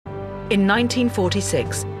In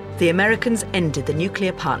 1946, the Americans ended the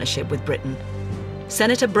nuclear partnership with Britain.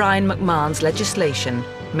 Senator Brian McMahon's legislation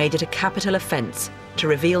made it a capital offence to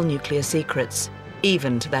reveal nuclear secrets,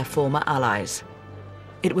 even to their former allies.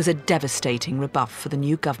 It was a devastating rebuff for the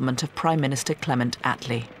new government of Prime Minister Clement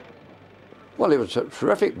Attlee. Well, it was a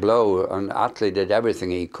terrific blow, and Attlee did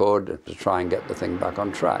everything he could to try and get the thing back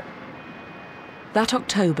on track. That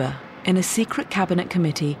October, in a secret cabinet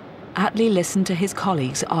committee, Attlee listened to his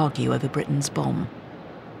colleagues argue over Britain's bomb.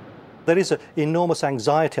 There is an enormous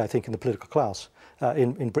anxiety, I think, in the political class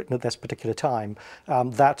in Britain at this particular time,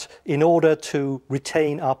 that in order to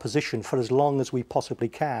retain our position for as long as we possibly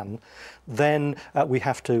can, then we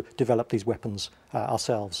have to develop these weapons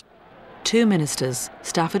ourselves. Two ministers,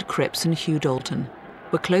 Stafford Cripps and Hugh Dalton,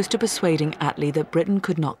 were close to persuading Attlee that Britain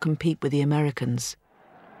could not compete with the Americans.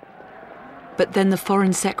 But then the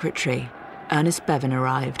Foreign Secretary, Ernest Bevin,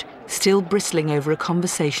 arrived, still bristling over a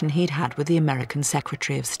conversation he'd had with the American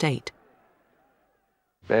Secretary of State.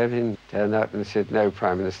 Bevin turned up and said, "No,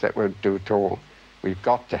 Prime Minister, that won't do at all. We've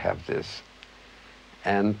got to have this."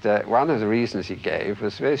 And one of the reasons he gave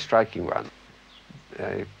was a very striking one,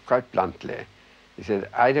 quite bluntly. He said,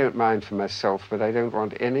 "I don't mind for myself, but I don't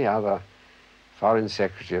want any other Foreign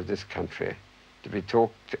Secretary of this country to be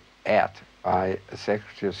talked at by a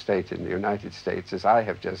Secretary of State in the United States as I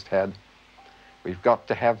have just had. We've got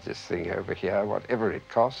to have this thing over here, whatever it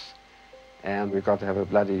costs, and we've got to have a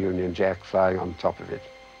bloody Union Jack flying on top of it."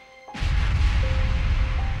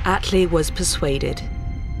 Attlee was persuaded.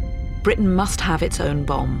 Britain must have its own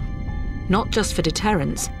bomb, not just for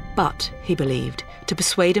deterrence, but, he believed, to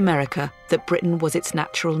persuade America that Britain was its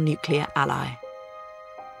natural nuclear ally.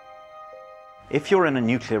 If you're in a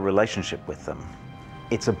nuclear relationship with them,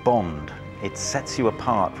 it's a bond. It sets you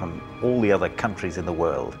apart from all the other countries in the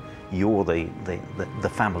world. You're the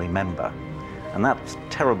family member. And that's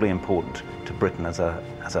terribly important to Britain as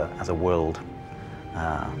a world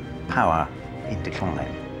power in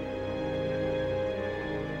decline.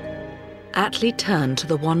 Attlee turned to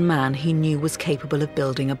the one man he knew was capable of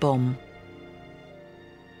building a bomb.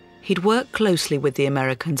 He'd worked closely with the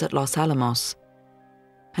Americans at Los Alamos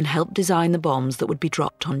and helped design the bombs that would be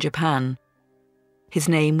dropped on Japan. His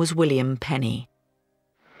name was William Penny.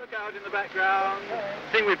 Look out in the background.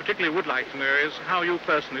 The thing we particularly would like to know is how you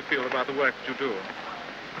personally feel about the work that you do.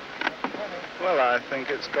 Well, I think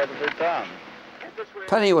it's got to be done.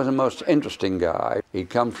 Penny was a most interesting guy. He'd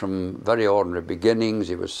come from very ordinary beginnings,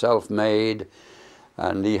 he was self-made,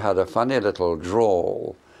 and he had a funny little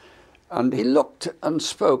drawl. And he looked and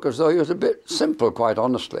spoke as though he was a bit simple, quite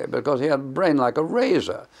honestly, because he had a brain like a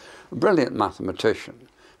razor, a brilliant mathematician,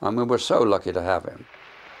 and we were so lucky to have him.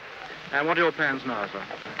 And what are your plans now, sir?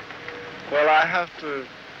 Well, I have to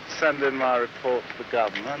send in my report to the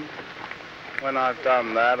government. When I've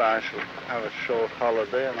done that, I shall have a short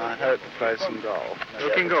holiday, and I hope to play some golf.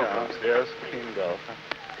 You're a keen golfer? Yes, keen golfer.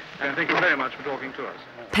 And thank you very much for talking to us.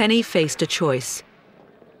 Penny faced a choice: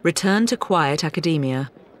 return to quiet academia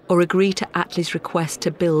or agree to Attlee's request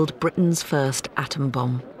to build Britain's first atom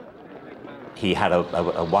bomb. He had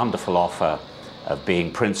a wonderful offer of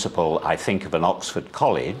being principal, I think, of an Oxford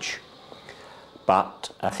college,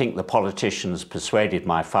 but I think the politicians persuaded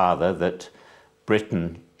my father that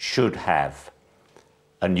Britain should have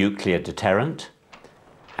a nuclear deterrent,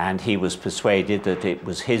 and he was persuaded that it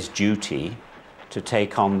was his duty to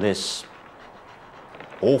take on this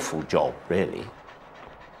awful job, really.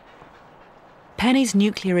 Penny's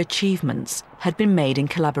nuclear achievements had been made in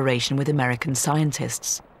collaboration with American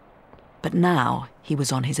scientists, but now he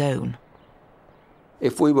was on his own.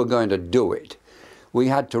 If we were going to do it, we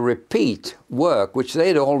had to repeat work which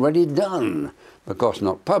they'd already done, of course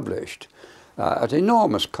not published, at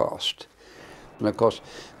enormous cost. And of course,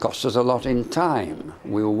 cost us a lot in time.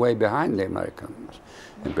 We were way behind the Americans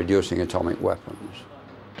in producing atomic weapons.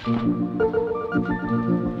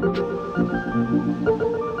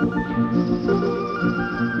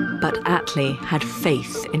 But Attlee had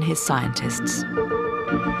faith in his scientists.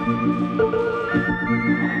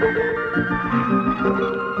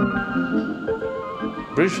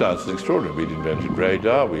 British science is extraordinary. We'd invented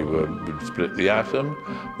radar, we'd split the atom,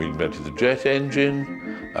 we invented the jet engine,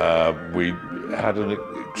 we had an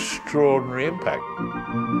extraordinary impact.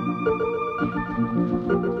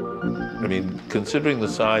 I mean, considering the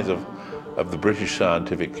size of the British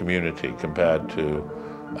scientific community compared to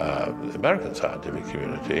the American scientific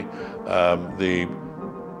community, the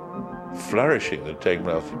flourishing that had taken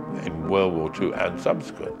place in World War II and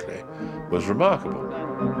subsequently was remarkable.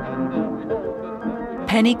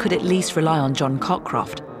 Penny could at least rely on John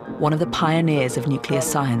Cockcroft, one of the pioneers of nuclear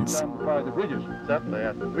science. By the British, certainly.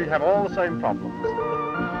 We have all the same problems.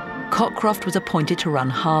 Cockcroft was appointed to run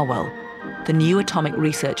Harwell, the new atomic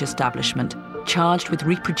research establishment charged with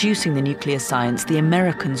reproducing the nuclear science the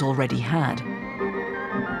Americans already had.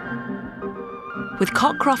 With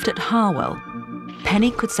Cockcroft at Harwell, Penny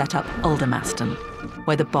could set up Aldermaston,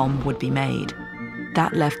 where the bomb would be made.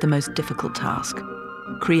 That left the most difficult task,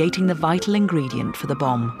 creating the vital ingredient for the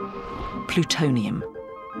bomb, plutonium.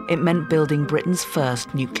 It meant building Britain's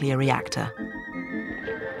first nuclear reactor.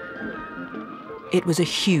 It was a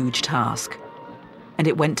huge task, and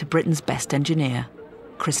it went to Britain's best engineer,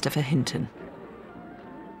 Christopher Hinton.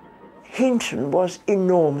 Hinton was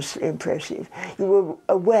enormously impressive. You were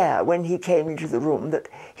aware when he came into the room that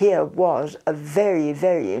here was a very,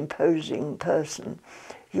 very imposing person.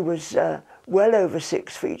 He was well over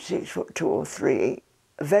 6 feet, 6'2" or 3,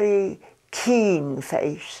 a very keen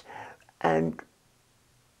face and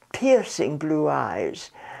piercing blue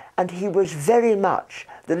eyes. And he was very much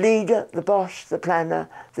the leader, the boss, the planner,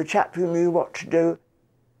 the chap who knew what to do.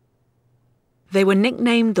 They were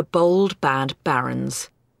nicknamed the Bold Bad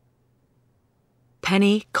Barons.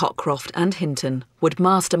 Penny, Cockcroft and Hinton would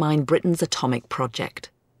mastermind Britain's atomic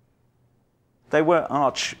project. They were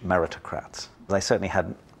arch meritocrats. They certainly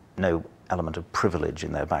had no element of privilege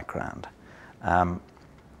in their background. There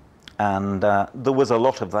was a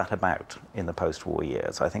lot of that about in the post-war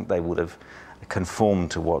years. I think they would have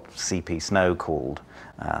conformed to what C.P. Snow called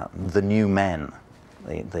the new men,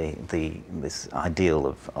 this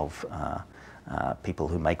ideal of people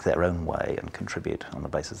who make their own way and contribute on the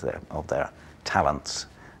basis of their talents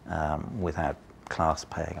without class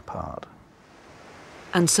playing a part.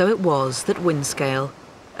 And so it was that Windscale,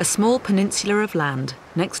 a small peninsula of land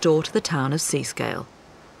next door to the town of Seascale,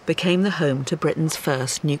 became the home to Britain's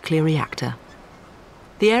first nuclear reactor.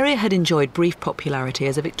 The area had enjoyed brief popularity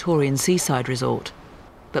as a Victorian seaside resort,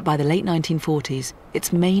 but by the late 1940s,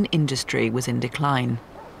 its main industry was in decline.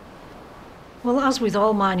 Well, as with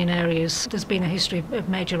all mining areas, there's been a history of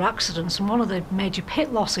major accidents, and one of the major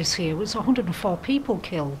pit losses here was 104 people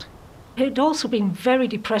killed. It had also been a very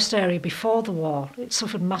depressed area before the war. It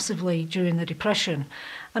suffered massively during the Depression.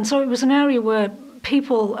 And so it was an area where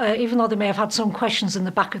people, even though they may have had some questions in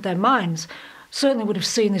the back of their minds, certainly would have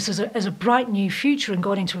seen this as a bright new future and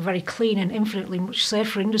going into a very clean and infinitely much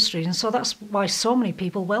safer industry. And so that's why so many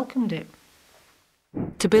people welcomed it.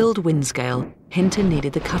 To build Windscale, Hinton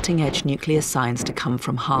needed the cutting-edge nuclear science to come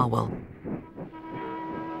from Harwell.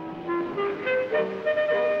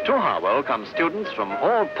 To Harwell come students from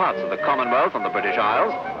all parts of the Commonwealth and the British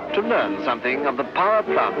Isles to learn something of the power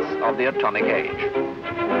plants of the atomic age.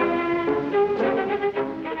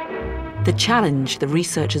 The challenge the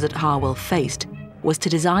researchers at Harwell faced was to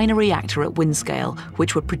design a reactor at Windscale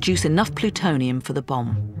which would produce enough plutonium for the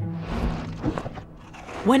bomb.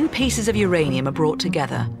 When pieces of uranium are brought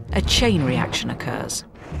together, a chain reaction occurs.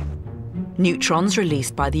 Neutrons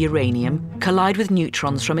released by the uranium collide with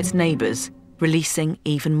neutrons from its neighbours, releasing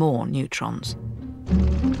even more neutrons.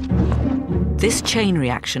 This chain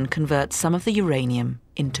reaction converts some of the uranium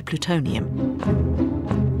into plutonium.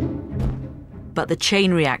 But the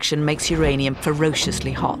chain reaction makes uranium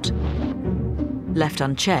ferociously hot. Left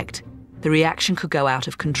unchecked, the reaction could go out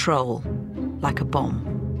of control, like a bomb.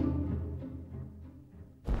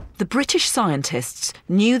 The British scientists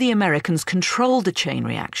knew the Americans controlled the chain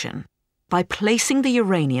reaction by placing the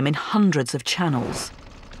uranium in hundreds of channels,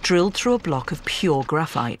 drilled through a block of pure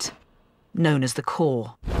graphite, known as the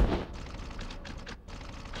core.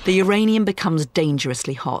 The uranium becomes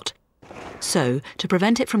dangerously hot, so to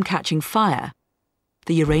prevent it from catching fire,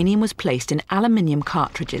 the uranium was placed in aluminium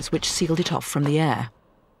cartridges which sealed it off from the air.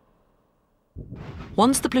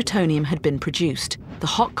 Once the plutonium had been produced, the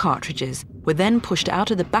hot cartridges were then pushed out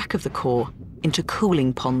of the back of the core into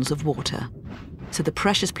cooling ponds of water, so the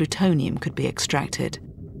precious plutonium could be extracted.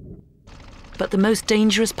 But the most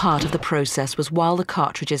dangerous part of the process was while the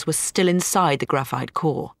cartridges were still inside the graphite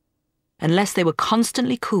core. Unless they were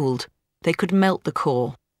constantly cooled, they could melt the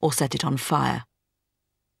core or set it on fire.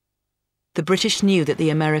 The British knew that the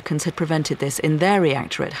Americans had prevented this in their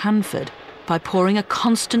reactor at Hanford by pouring a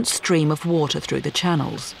constant stream of water through the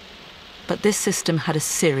channels. But this system had a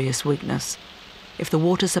serious weakness. If the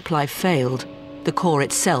water supply failed, the core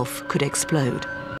itself could explode.